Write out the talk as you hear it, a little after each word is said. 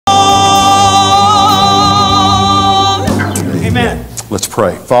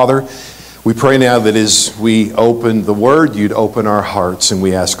pray. Father, we pray now that as we open the Word, you'd open our hearts, and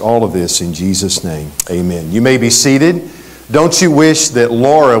we ask all of this in Jesus' name. Amen. You may be seated. Don't you wish that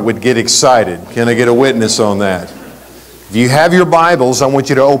Laura would get excited? Can I get a witness on that? If you have your Bibles, I want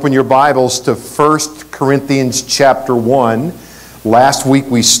you to open your Bibles to 1 Corinthians chapter 1. Last week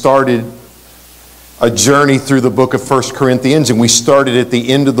we started a journey through the book of 1 Corinthians, and we started at the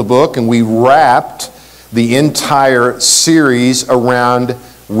end of the book, and we wrapped the entire series around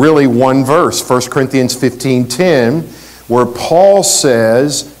really one verse, 1 Corinthians 15:10, where Paul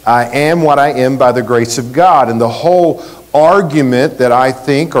says, I am what I am by the grace of God. And the whole argument that I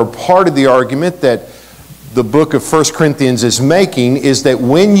think, or part of the argument that the book of 1 Corinthians is making, is that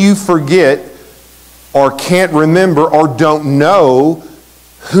when you forget or can't remember or don't know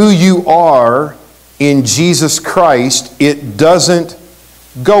who you are in Jesus Christ, it doesn't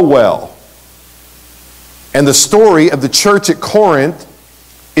go well. And the story of the church at Corinth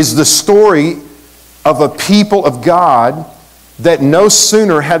is the story of a people of God that no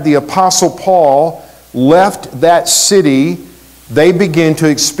sooner had the Apostle Paul left that city, they began to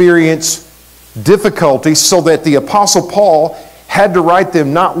experience difficulty, so that the Apostle Paul had to write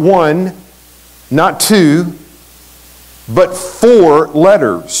them not one, not two, but 4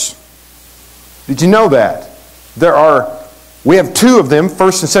 letters. Did you know that? We have 2 of them,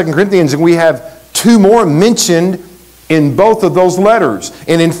 1st and 2nd Corinthians, and we have 2 more mentioned in both of those letters.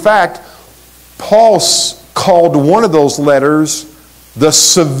 And in fact, Paul called one of those letters the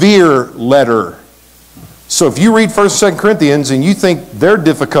severe letter. So if you read 1st and 2nd Corinthians and you think they're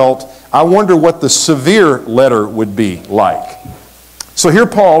difficult, I wonder what the severe letter would be like. So here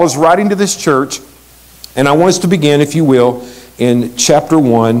Paul is writing to this church, and I want us to begin, if you will, in chapter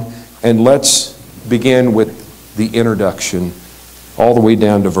 1, and let's begin with the introduction all the way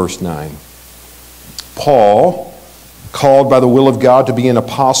down to verse 9. Paul, called by the will of God to be an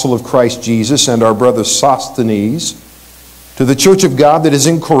apostle of Christ Jesus, and our brother Sosthenes, to the church of God that is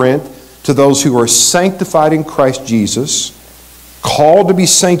in Corinth, to those who are sanctified in Christ Jesus, called to be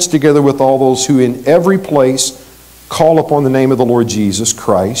saints together with all those who in every place call upon the name of the Lord Jesus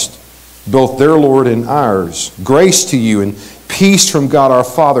Christ, both their Lord and ours. Grace to you and peace from God our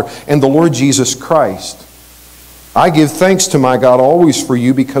Father and the Lord Jesus Christ. I give thanks to my God always for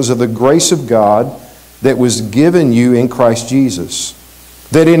you because of the grace of God that was given you in Christ Jesus,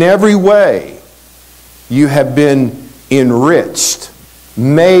 that in every way you have been enriched,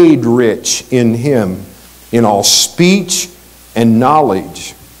 made rich in Him, in all speech and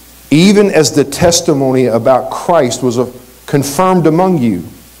knowledge, even as the testimony about Christ was confirmed among you,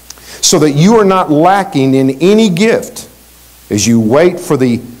 so that you are not lacking in any gift as you wait for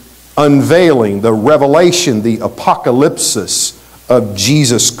the unveiling, the revelation, the apocalypsis of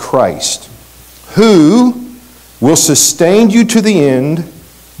Jesus Christ, who will sustain you to the end,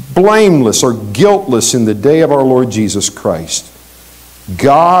 blameless or guiltless in the day of our Lord Jesus Christ.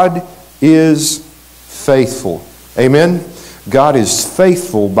 God is faithful. Amen? God is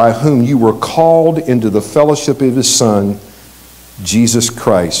faithful, by whom you were called into the fellowship of His Son, Jesus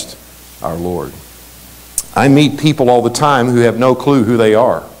Christ our Lord. I meet people all the time who have no clue who they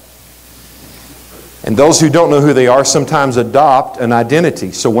are. And those who don't know who they are sometimes adopt an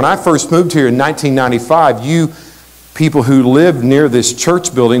identity. So when I first moved here in 1995, you people who lived near this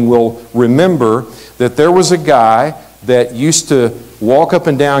church building will remember that there was a guy that used to walk up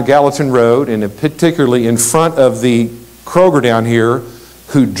and down Gallatin Road, and particularly in front of the Kroger down here,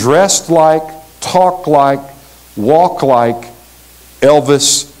 who dressed like, talked like, walked like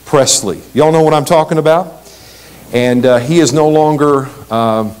Elvis Presley. Y'all know what I'm talking about? And he is no longer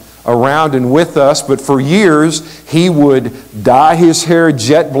around and with us, but for years he would dye his hair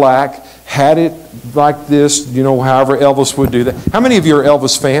jet black, had it like this, you know, however Elvis would do that. How many of you are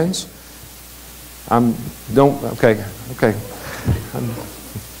Elvis fans? Okay.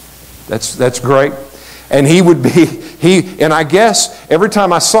 That's great. And he would be, and I guess every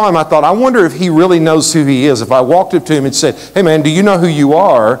time I saw him, I thought, I wonder if he really knows who he is. If I walked up to him and said, hey man, do you know who you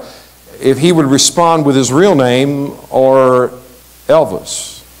are? If he would respond with his real name or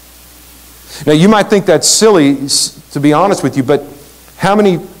Elvis. Now you might think that's silly, to be honest with you, but how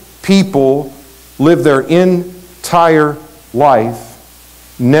many people live their entire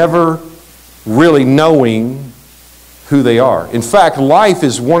life never really knowing who they are? In fact, life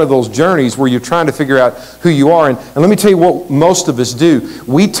is one of those journeys where you're trying to figure out who you are. And let me tell you what most of us do.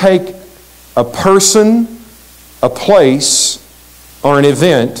 We take a person, a place, or an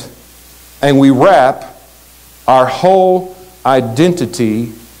event, and we wrap our whole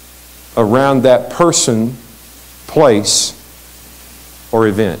identity around that person, place, or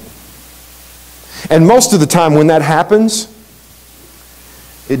event. And most of the time when that happens,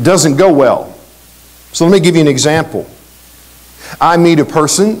 it doesn't go well. So let me give you an example. I meet a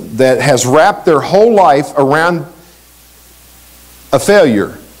person that has wrapped their whole life around a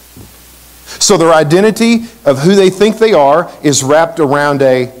failure. So their identity of who they think they are is wrapped around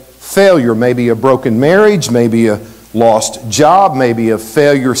a failure. Maybe a broken marriage, maybe a lost job, maybe a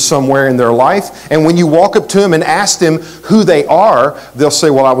failure somewhere in their life. And when you walk up to them and ask them who they are, they'll say,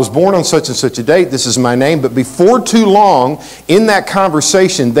 well, I was born on such and such a date, this is my name. But before too long, in that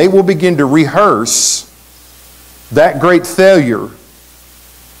conversation, they will begin to rehearse that great failure.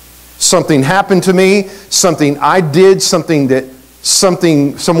 Something happened to me, something I did, someone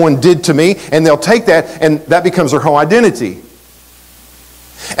did to me, and they'll take that, and that becomes their whole identity.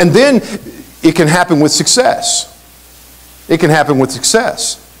 And then it can happen with success. It can happen with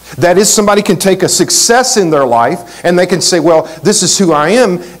success. That is, somebody can take a success in their life and they can say, well, this is who I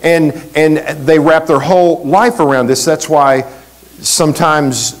am, and they wrap their whole life around this. That's why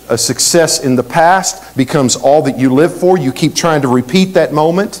sometimes a success in the past becomes all that you live for. You keep trying to repeat that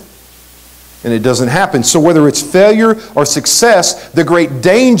moment, and it doesn't happen. So whether it's failure or success, the great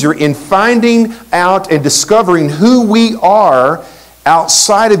danger in finding out and discovering who we are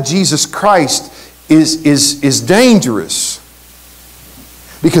outside of Jesus Christ is dangerous.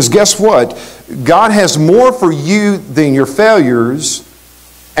 Because guess what? God has more for you than your failures,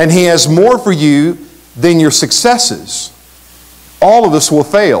 and He has more for you than your successes. All of us will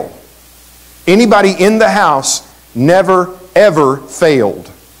fail. Anybody in the house never, ever failed.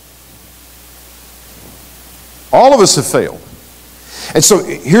 All of us have failed. And so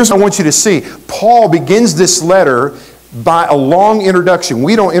here's what I want you to see. Paul begins this letter by a long introduction.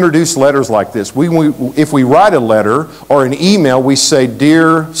 We don't introduce letters like this. If we write a letter or an email, we say,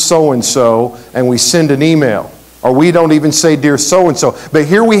 Dear so-and-so, and we send an email. Or we don't even say, Dear so-and-so. But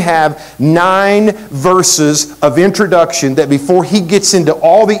here we have 9 verses of introduction that before he gets into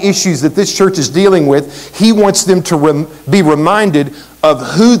all the issues that this church is dealing with, he wants them to be reminded of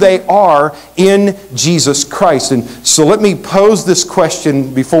who they are in Jesus Christ. And so let me pose this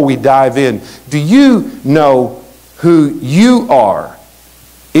question before we dive in. Do you know who you are?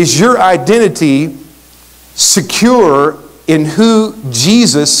 Is your identity secure in who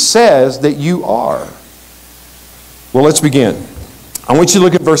Jesus says that you are? Well, let's begin. I want you to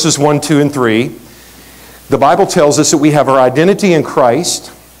look at verses 1, 2, and 3. The Bible tells us that we have our identity in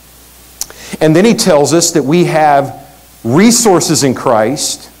Christ. And then he tells us that we have resources in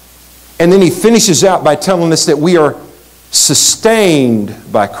Christ. And then he finishes out by telling us that we are sustained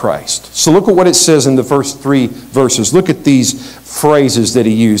by Christ. So look at what it says in the first 3 verses. Look at these phrases that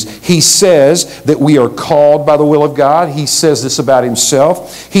he used. He says that we are called by the will of God. He says this about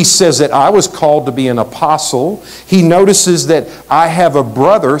himself. He says that I was called to be an apostle. He notices that I have a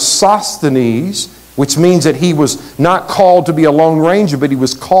brother, Sosthenes, which means that he was not called to be a lone ranger, but he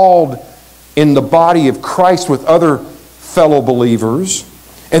was called in the body of Christ with other fellow believers.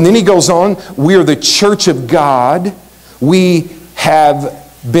 And then he goes on, we are the church of God. We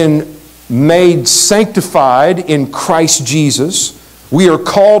have been made sanctified in Christ Jesus. We are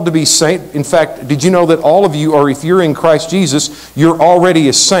called to be saint. In fact, did you know that all of you, or if you're in Christ Jesus, you're already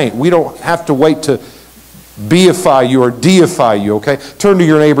a saint? We don't have to wait to beify you or deify you, okay? Turn to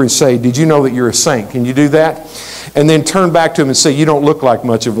your neighbor and say, did you know that you're a saint? Can you do that? And then turn back to him and say, you don't look like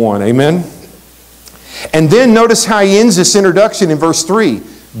much of one. Amen? And then notice how he ends this introduction in verse 3.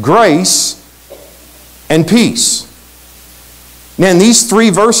 Grace and peace. Now, in these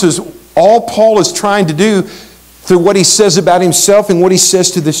 3 verses, all Paul is trying to do through what he says about himself and what he says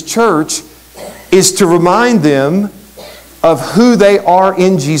to this church is to remind them of who they are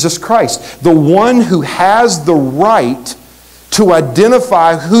in Jesus Christ. The one who has the right to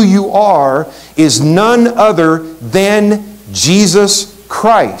identify who you are is none other than Jesus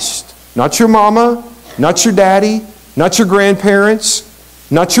Christ. Not your mama, not your daddy, not your grandparents,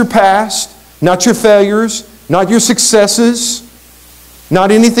 not your past, not your failures, not your successes, not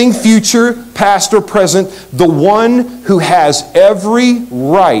anything future, past, or present. The one who has every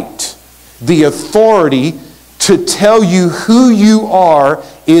right, the authority to tell you who you are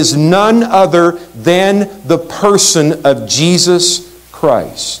is none other than the person of Jesus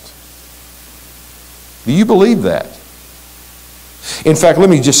Christ. Do you believe that? In fact, let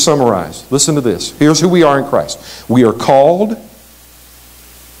me just summarize. Listen to this. Here's who we are in Christ. We are called.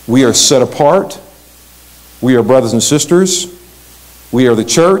 We are set apart. We are brothers and sisters. We are the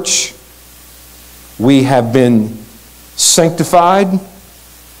church. We have been sanctified.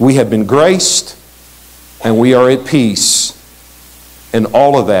 We have been graced. And we are at peace. And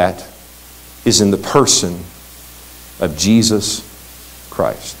all of that is in the person of Jesus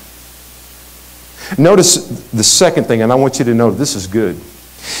Christ. Notice the second thing, and I want you to know this is good.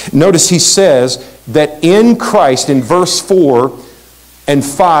 Notice he says that in Christ, in verse 4 and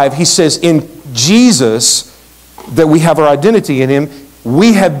 5, he says in Jesus that we have our identity in Him.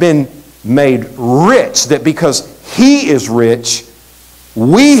 We have been made rich, that because He is rich,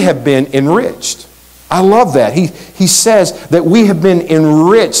 we have been enriched. I love that. He says that we have been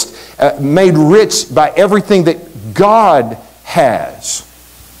enriched, made rich by everything that God has.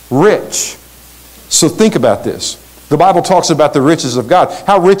 Rich. So think about this. The Bible talks about the riches of God.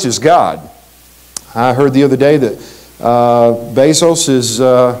 How rich is God? I heard the other day that Bezos is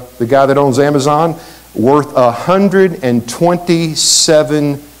the guy that owns Amazon, worth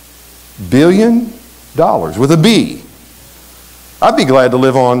 $127 billion with a B. I'd be glad to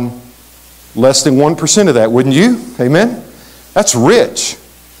live on less than 1% of that, wouldn't you? Amen? That's rich.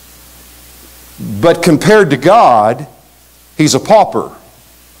 But compared to God, He's a pauper.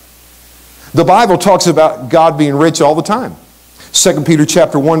 The Bible talks about God being rich all the time. 2 Peter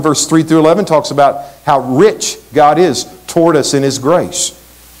chapter 1, verse 3 through 11 talks about how rich God is toward us in His grace.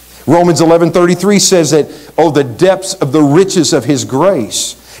 Romans 11:33 says that, oh, the depths of the riches of His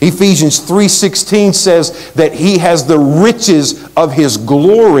grace. Ephesians 3:16 says that He has the riches of His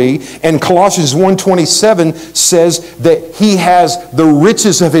glory. And Colossians 1:27 says that He has the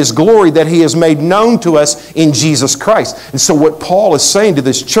riches of His glory that He has made known to us in Jesus Christ. And so what Paul is saying to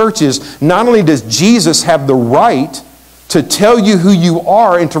this church is, not only does Jesus have the right to tell you who you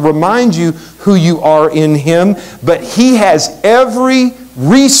are and to remind you who you are in Him, but He has every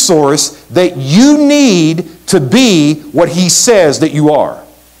resource that you need to be what He says that you are.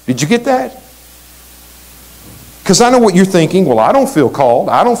 Did you get that? Because I know what you're thinking. Well, I don't feel called.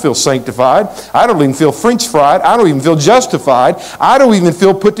 I don't feel sanctified. I don't even feel French fried. I don't even feel justified. I don't even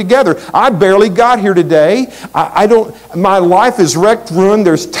feel put together. I barely got here today. My life is wrecked, ruined.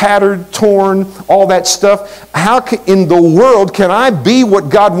 There's tattered, torn, all that stuff. How in the world can I be what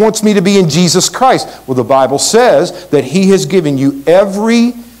God wants me to be in Jesus Christ? Well, the Bible says that He has given you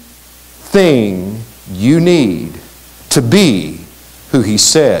everything you need to be who He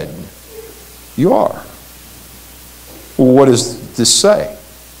said you are. Well, what does this say?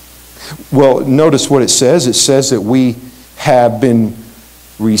 Well, notice what it says. It says that we have been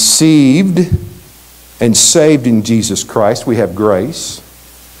received and saved in Jesus Christ. We have grace.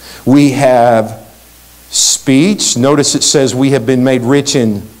 We have speech. Notice it says we have been made rich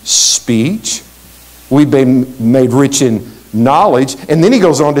in speech. We've been made rich in knowledge. And then he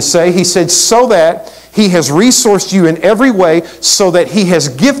goes on to say, he said, so that He has resourced you in every way, so that He has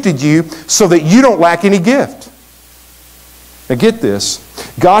gifted you so that you don't lack any gift. Now get this.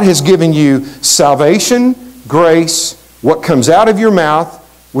 God has given you salvation, grace, what comes out of your mouth,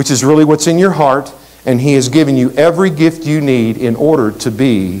 which is really what's in your heart, and He has given you every gift you need in order to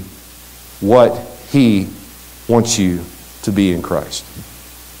be what He wants you to be in Christ.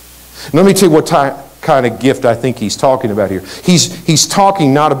 Now, let me tell you what kind of gift I think He's talking about here. He's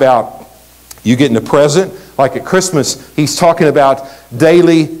talking not about you getting a present like at Christmas. He's talking about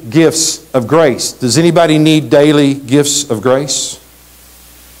daily gifts of grace. Does anybody need daily gifts of grace?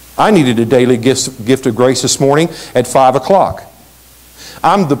 I needed a daily gift of grace this morning at 5 o'clock.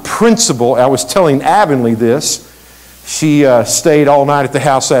 I'm the principal. I was telling Avonlea this. She stayed all night at the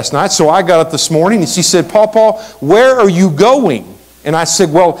house last night. So I got up this morning and she said, Paul, where are you going? And I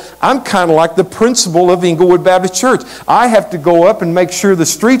said, well, I'm kind of like the principal of Inglewood Baptist Church. I have to go up and make sure the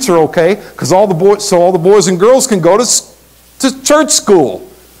streets are okay, because all the boys and girls can go to church school.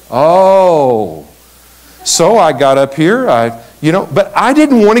 Oh. So I got up here, but I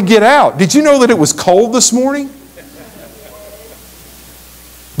didn't want to get out. Did you know that it was cold this morning?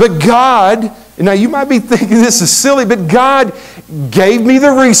 But God, now you might be thinking this is silly, but God gave me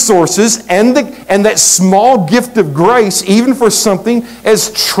the resources and that small gift of grace, even for something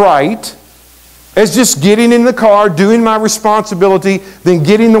as trite as just getting in the car, doing my responsibility, then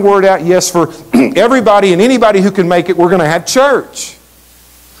getting the word out. Yes, for everybody and anybody who can make it, we're going to have church.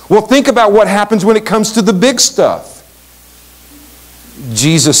 Well, think about what happens when it comes to the big stuff.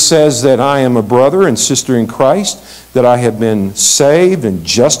 Jesus says that I am a brother and sister in Christ, that I have been saved and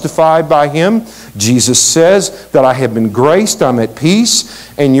justified by Him. Jesus says that I have been graced, I'm at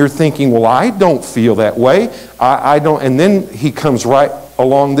peace. And you're thinking, well, I don't feel that way. I don't. And then He comes right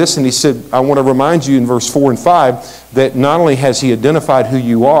along this and He said, I want to remind you in verse 4 and 5 that not only has He identified who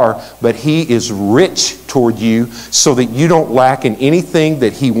you are, but He is rich toward you so that you don't lack in anything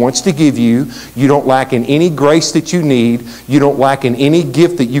that He wants to give you. You don't lack in any grace that you need. You don't lack in any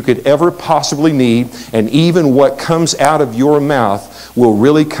gift that you could ever possibly need. And even what comes out of your mouth will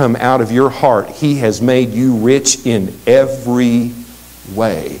really come out of your heart. He has made you rich in every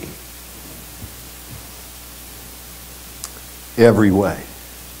way. Every way.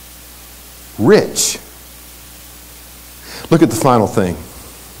 rich. Look at the final thing.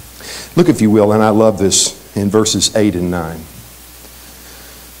 Look, if you will, and I love this in verses 8 and 9.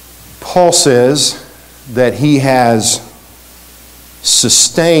 Paul says that He has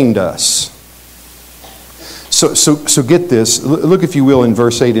sustained us. So get this. Look, if you will, in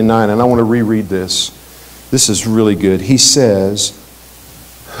verse 8 and 9, and I want to reread this. This is really good. He says,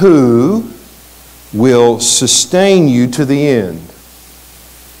 who will sustain you to the end?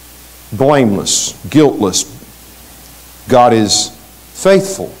 Blameless, guiltless. God is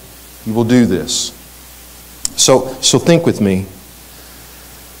faithful. He will do this. So think with me.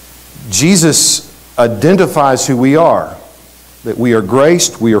 Jesus identifies who we are. That we are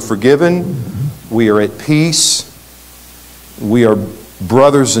graced, we are forgiven, we are at peace, we are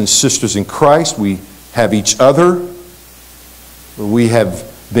brothers and sisters in Christ, we have each other, we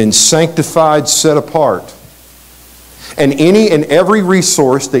have been sanctified, set apart. And any and every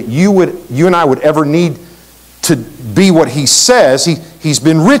resource that you and I would ever need to be what He says, He's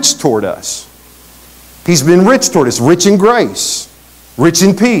been rich toward us. He's been rich toward us, rich in grace, rich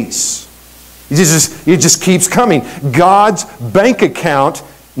in peace. It just keeps coming. God's bank account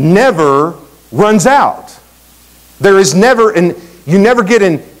never runs out. There is never you never get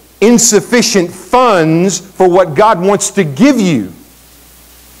an insufficient funds for what God wants to give you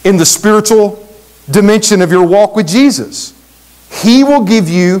in the spiritual dimension of your walk with Jesus. He will give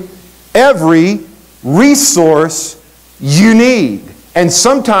you every resource you need. And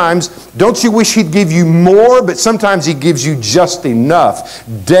sometimes, don't you wish He'd give you more, but sometimes He gives you just enough.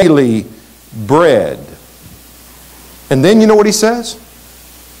 Daily bread. And then you know what He says?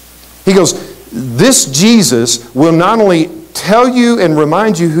 He goes, this Jesus will not only tell you and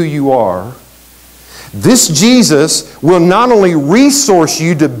remind you who you are, this Jesus will not only resource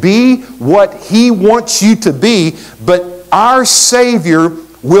you to be what He wants you to be, but our Savior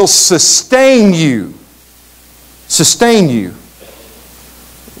will sustain you. Sustain you.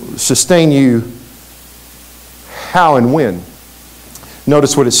 Sustain you how and when?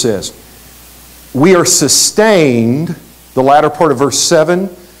 Notice what it says. We are sustained, the latter part of verse 7,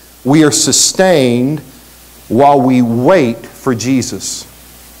 we are sustained while we wait for Jesus.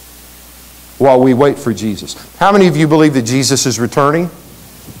 While we wait for Jesus. How many of you believe that Jesus is returning?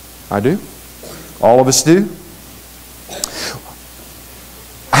 I do. All of us do.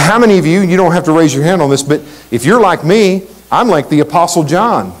 How many of you don't have to raise your hand on this, but if you're like me, I'm like the Apostle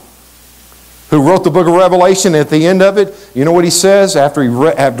John, who wrote the book of Revelation. At the end of it, you know what he says?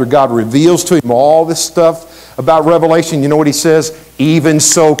 After God reveals to him all this stuff about Revelation, you know what he says? Even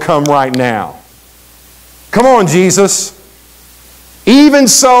so, come right now. Come on, Jesus. Even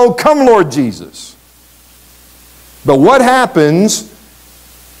so, come, Lord Jesus. But what happens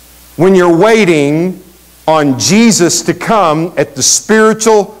when you're waiting on Jesus to come at the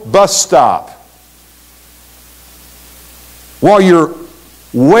spiritual bus stop? While you're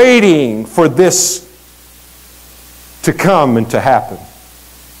waiting for this to come and to happen.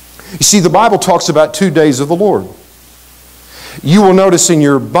 You see, the Bible talks about 2 days of the Lord. You will notice in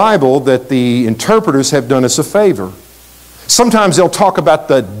your Bible that the interpreters have done us a favor. Sometimes they'll talk about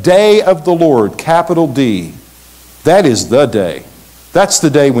the day of the Lord, capital D. That is the day. That's the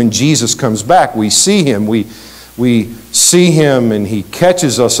day when Jesus comes back. We see Him. We see Him and He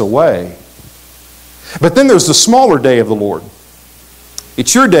catches us away. But then there's the smaller day of the Lord.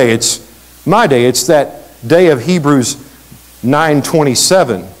 It's your day. It's my day. It's that day of Hebrews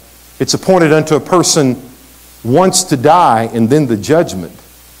 9:27. It's appointed unto a person once to die and then the judgment.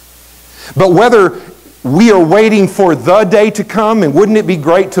 But whether we are waiting for the day to come, and wouldn't it be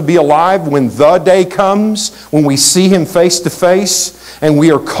great to be alive when the day comes, when we see Him face to face, and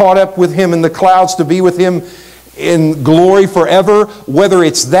we are caught up with Him in the clouds to be with Him in glory forever? Whether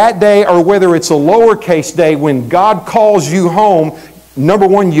it's that day or whether it's a lowercase day, when God calls you home, number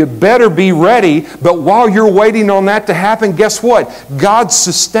one, you better be ready. But while you're waiting on that to happen, guess what? God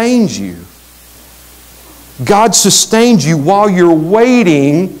sustains you. God sustains you while you're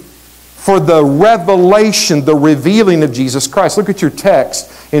waiting for the revelation, the revealing of Jesus Christ. Look at your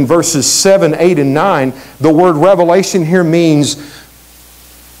text in verses 7, 8, and 9. The word revelation here means,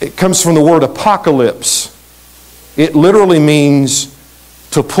 it comes from the word apocalypse. It literally means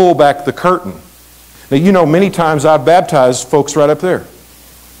to pull back the curtain. Now, you know, many times I've baptized folks right up there.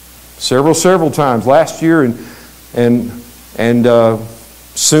 Several times. Last year and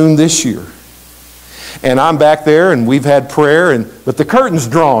soon this year. And I'm back there and we've had prayer, but the curtain's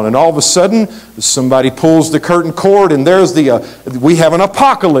drawn, and all of a sudden somebody pulls the curtain cord, and there's we have an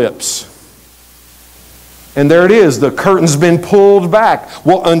apocalypse. And there it is, the curtain's been pulled back.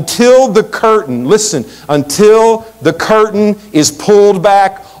 Well, until the curtain, listen, until the curtain is pulled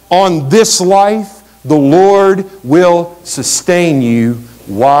back, on this life, the Lord will sustain you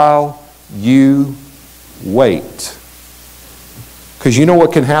while you wait. Because you know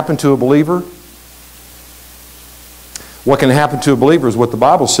what can happen to a believer? What can happen to a believer is what the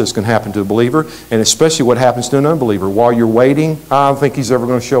Bible says can happen to a believer, and especially what happens to an unbeliever. While you're waiting, I don't think he's ever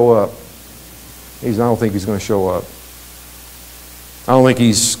going to show up. I don't think he's going to show up. I don't think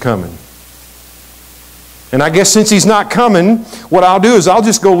he's coming. And I guess since he's not coming, what I'll do is I'll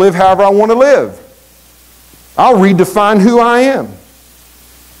just go live however I want to live. I'll redefine who I am.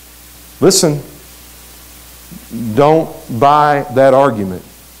 Listen, don't buy that argument,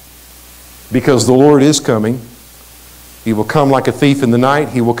 because the Lord is coming. He will come like a thief in the night.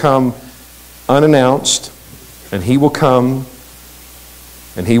 He will come unannounced, and He will come,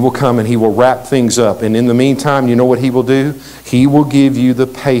 and He will come, and He will wrap things up. And in the meantime, you know what He will do? He will give you the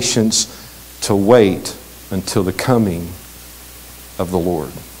patience to wait until the coming of the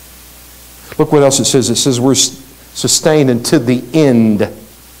Lord. Look what else it says. It says we're sustained until the end. Do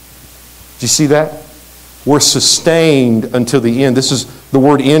you see that? We're sustained until the end. The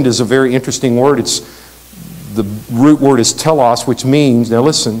word end is a very interesting word. The root word is telos, which means, now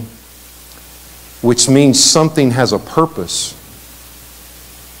listen, which means something has a purpose.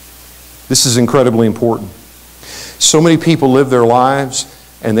 This is incredibly important. So many people live their lives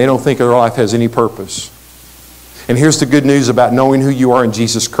and they don't think their life has any purpose. And here's the good news about knowing who you are in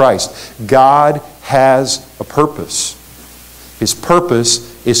Jesus Christ. God has a purpose. His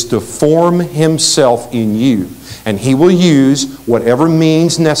purpose is to form Himself in you. And He will use whatever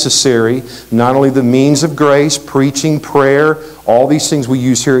means necessary, not only the means of grace, preaching, prayer, all these things we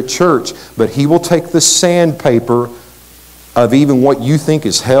use here at church, but He will take the sandpaper of even what you think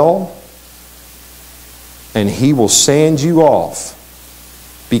is hell, and He will sand you off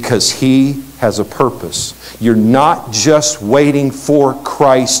because He has a purpose. You're not just waiting for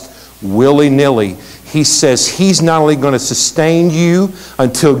Christ willy-nilly. He says He's not only going to sustain you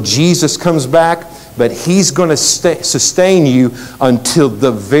until Jesus comes back, but He's going to sustain you until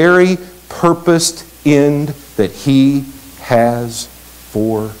the very purposed end that He has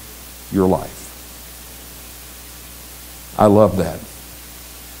for your life. I love that.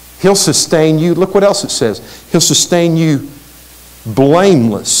 He'll sustain you. Look what else it says. He'll sustain you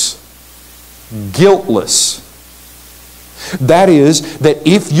blameless, guiltless. That is, that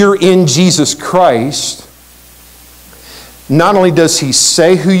if you're in Jesus Christ, not only does He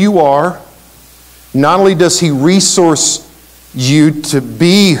say who you are, not only does He resource you to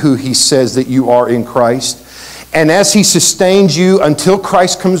be who He says that you are in Christ, and as He sustains you until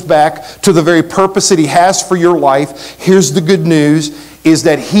Christ comes back to the very purpose that He has for your life, here's the good news, is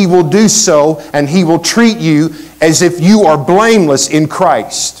that He will do so and He will treat you as if you are blameless in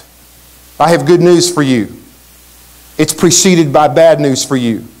Christ. I have good news for you. It's preceded by bad news for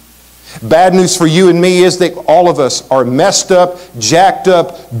you. Bad news for you and me is that all of us are messed up, jacked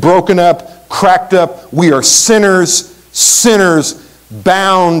up, broken up, cracked up. We are sinners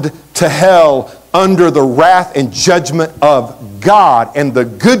bound to hell under the wrath and judgment of God. And the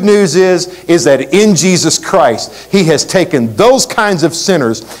good news is that in Jesus Christ, He has taken those kinds of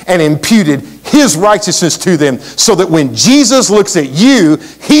sinners and imputed His righteousness to them, so that when Jesus looks at you,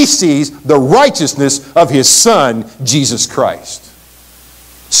 He sees the righteousness of His Son, Jesus Christ.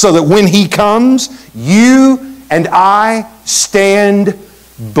 So that when He comes, you and I stand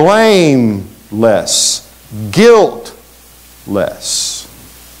blameless, guiltless,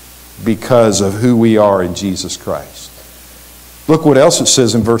 because of who we are in Jesus Christ. Look what else it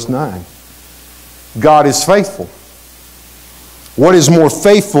says in verse 9. God is faithful. What is more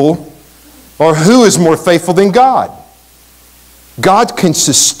faithful, or who is more faithful than God? God can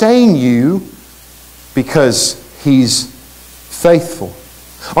sustain you because He's faithful.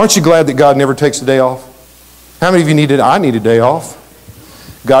 Aren't you glad that God never takes a day off? How many of you needed? I need a day off.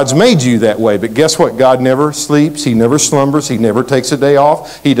 God's made you that way, but guess what? God never sleeps. He never slumbers. He never takes a day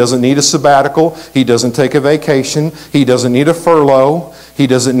off. He doesn't need a sabbatical. He doesn't take a vacation. He doesn't need a furlough. He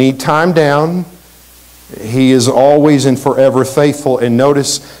doesn't need time down. He is always and forever faithful. And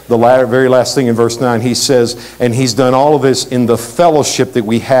notice the very last thing in verse 9. He says, and He's done all of this in the fellowship that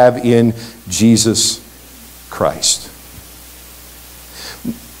we have in Jesus Christ.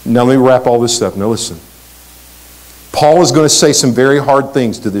 Now let me wrap all this up. Now listen. Paul is going to say some very hard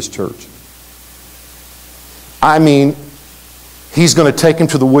things to this church. I mean, he's going to take them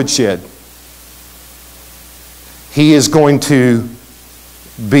to the woodshed. He is going to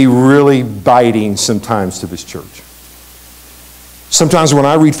be really biting sometimes to this church. Sometimes when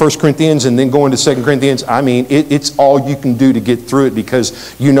I read 1 Corinthians and then go into 2 Corinthians, I mean, it's all you can do to get through it,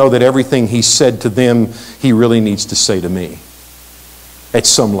 because you know that everything he said to them, he really needs to say to me. at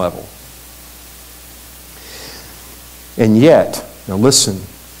some level. And yet, now listen,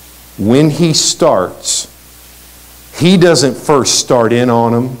 when he starts, he doesn't first start in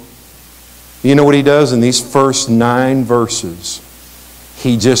on them. You know what he does in these first 9 verses?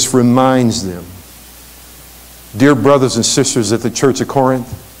 He just reminds them. Dear brothers and sisters at the Church of Corinth,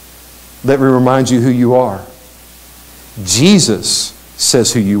 let me remind you who you are. Jesus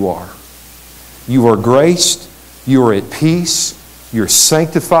says who you are. You are graced, you are at peace, you're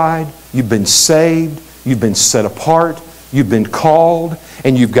sanctified, you've been saved, you've been set apart, you've been called,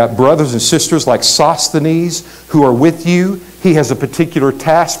 and you've got brothers and sisters like Sosthenes who are with you. He has a particular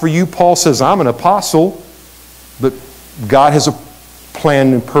task for you. Paul says, I'm an apostle, but God has a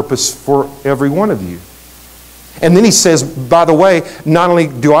plan and purpose for every one of you. And then he says, by the way, not only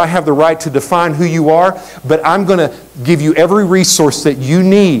do I have the right to define who you are, but I'm going to give you every resource that you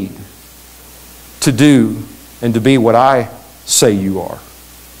need to do and to be what I say you are.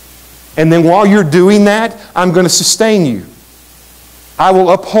 And then while you're doing that, I'm going to sustain you. I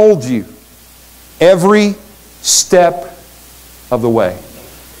will uphold you every step of the way.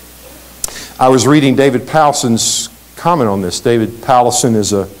 I was reading David Powlison's comment on this. David Powlison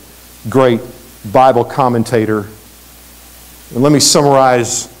is a great Bible commentator. And let me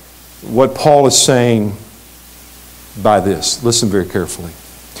summarize what Paul is saying by this. Listen very carefully.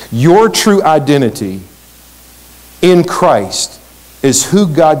 Your true identity in Christ is who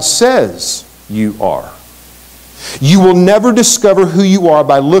God says you are. You will never discover who you are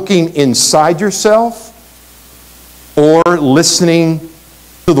by looking inside yourself or listening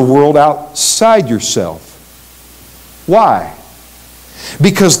to the world outside yourself. Why?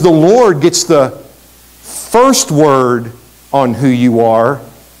 Because the Lord gets the first word on who you are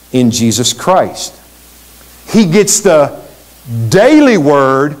in Jesus Christ. He gets the daily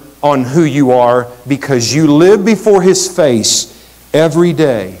word on who you are because you live before His face every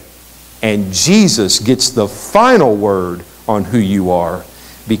day. And Jesus gets the final word on who you are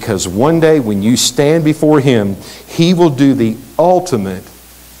because one day when you stand before Him, He will do the ultimate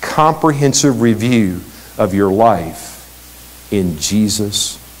comprehensive review of your life in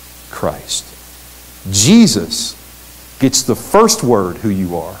Jesus Christ. Jesus gets the first word who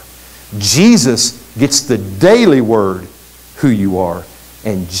you are. Jesus gets the daily word who you are.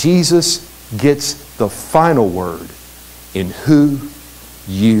 And Jesus gets the final word in who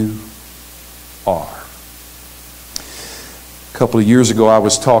you are. A couple of years ago, I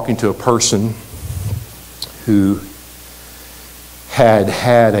was talking to a person who had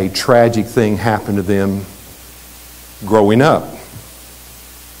had a tragic thing happen to them growing up.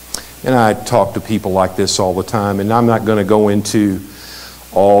 And I talk to people like this all the time, and I'm not going to go into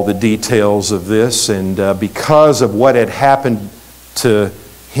all the details of this. And because of what had happened to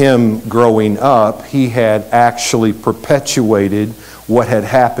him growing up, he had actually perpetuated what had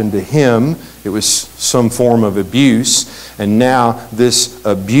happened to him. It was some form of abuse, and now this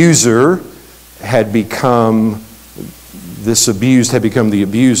abuser had become, this abused had become the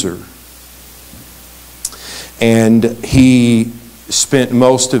abuser. And he spent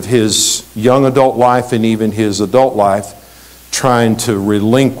most of his young adult life and even his adult life trying to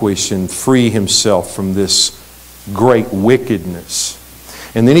relinquish and free himself from this great wickedness.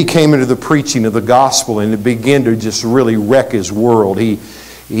 And then he came into the preaching of the gospel, and it began to just really wreck his world. He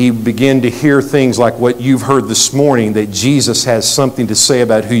began to hear things like what you've heard this morning, that Jesus has something to say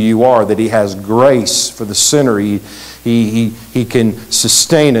about who you are, that He has grace for the sinner. He can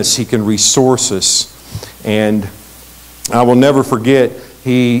sustain us. He can resource us. And I will never forget,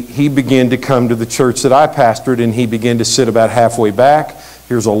 he began to come to the church that I pastored, and he began to sit about halfway back.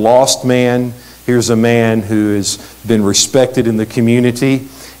 Here's a lost man. Here's a man who has been respected in the community.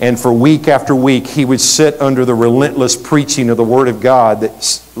 And for week after week, he would sit under the relentless preaching of the Word of God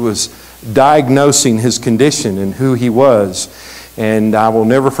that was diagnosing his condition and who he was. And I will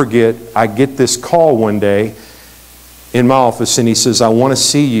never forget, I get this call one day in my office, and he says, I want to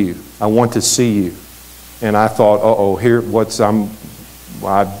see you. I want to see you. And I thought,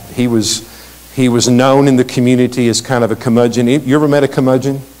 he was known in the community as kind of a curmudgeon. You ever met a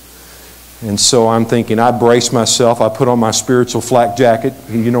curmudgeon? And so I'm thinking, I braced myself. I put on my spiritual flak jacket.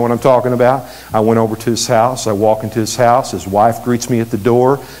 You know what I'm talking about? I went over to his house. I walk into his house. His wife greets me at the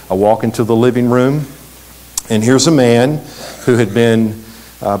door. I walk into the living room. And here's a man who had been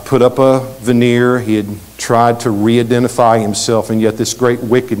put up a veneer. He had tried to re-identify himself, and yet this great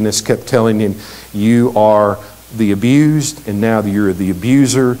wickedness kept telling him, you are the abused, and now that you're the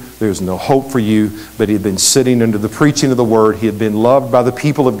abuser, there's no hope for you. But he had been sitting under the preaching of the Word. He had been loved by the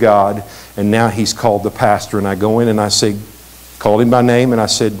people of God, and now he's called the pastor. And I go in and I say, called him by name, and I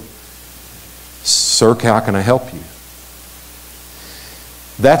said, sir, how can I help you?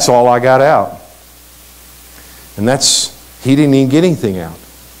 That's all I got out. And he didn't even get anything out.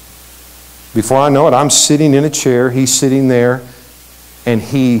 Before I know it, I'm sitting in a chair, he's sitting there, and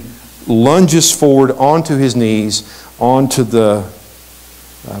he lunges forward onto his knees, onto the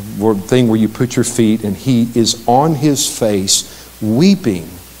thing where you put your feet, and he is on his face weeping.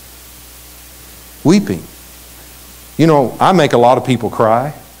 Weeping. You know, I make a lot of people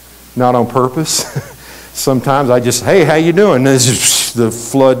cry, not on purpose. Sometimes I just, hey, how you doing? The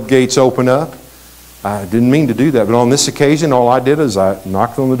floodgates open up. I didn't mean to do that, but on this occasion, all I did is I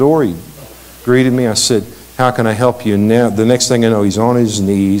knocked on the door. He greeted me. I said, how can I help you? And now, the next thing I know, he's on his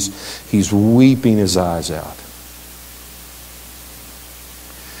knees. He's weeping his eyes out.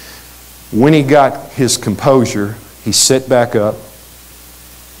 When he got his composure, he sat back up,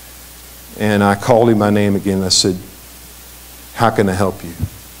 and I called him by name again. I said, how can I help you?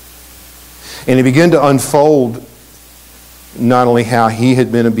 And he began to unfold not only how he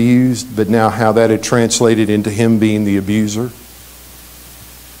had been abused, but now how that had translated into him being the abuser.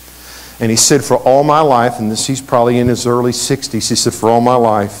 And he said, for all my life, and he's probably in his early 60s, he said, for all my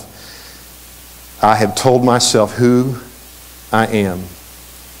life, I have told myself who I am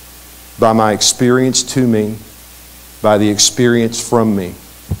by my experience to me, by the experience from me.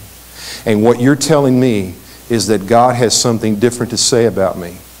 And what you're telling me is that God has something different to say about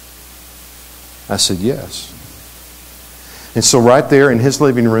me. I said, yes. And so right there in his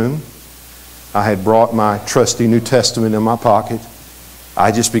living room, I had brought my trusty New Testament in my pocket.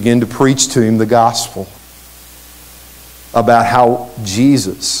 I just began to preach to him the gospel about how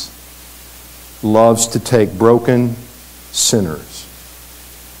Jesus loves to take broken sinners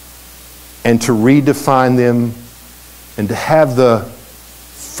and to redefine them and to have the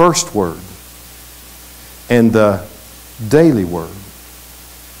first word and the daily word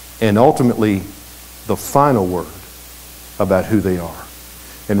and ultimately the final word about who they are.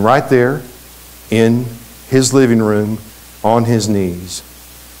 And right there in his living room, on his knees,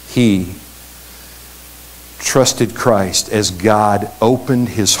 he trusted Christ as God opened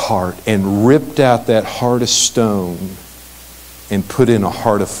his heart and ripped out that heart of stone and put in a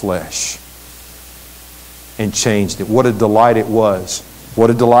heart of flesh and changed it. What a delight it was.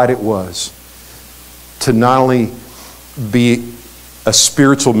 What a delight it was to not only be a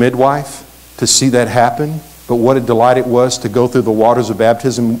spiritual midwife, to see that happen, but what a delight it was to go through the waters of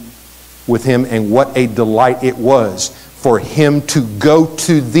baptism with him, and what a delight it was for him to go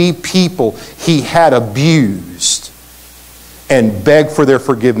to the people he had abused and beg for their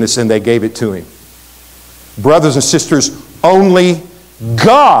forgiveness, and they gave it to him. Brothers and sisters, only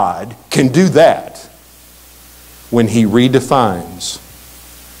God can do that when he redefines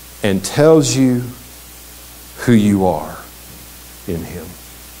and tells you who you are in him.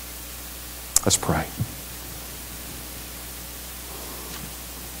 Let's pray.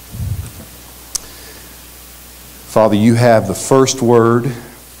 Father, you have the first word.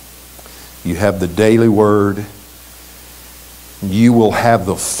 You have the daily word. You will have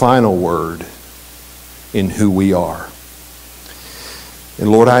the final word in who we are.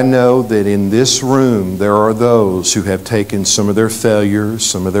 And Lord, I know that in this room there are those who have taken some of their failures,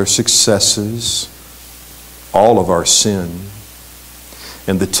 some of their successes, all of our sin.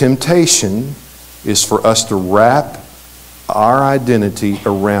 And the temptation is for us to wrap our identity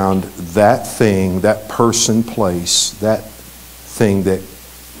around that thing, that person, place, that thing that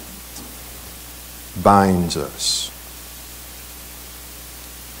binds us.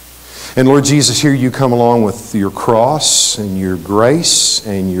 And Lord Jesus, here you come along with your cross and your grace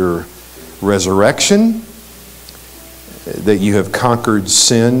and your resurrection, that you have conquered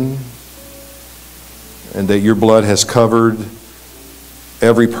sin and that your blood has covered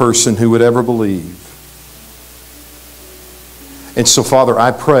every person who would ever believe. And so, Father,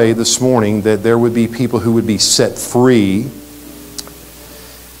 I pray this morning that there would be people who would be set free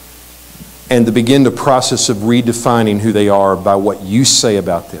and to begin the process of redefining who they are by what you say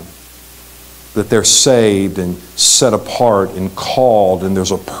about them. That they're saved and set apart and called, and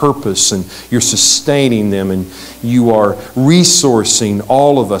there's a purpose, and you're sustaining them, and you are resourcing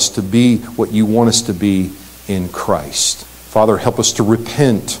all of us to be what you want us to be in Christ. Father, help us to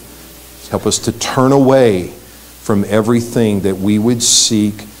repent. Help us to turn away from everything that we would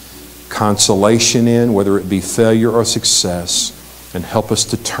seek consolation in, whether it be failure or success, and help us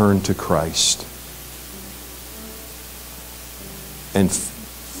to turn to Christ and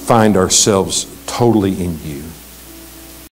find ourselves totally in you.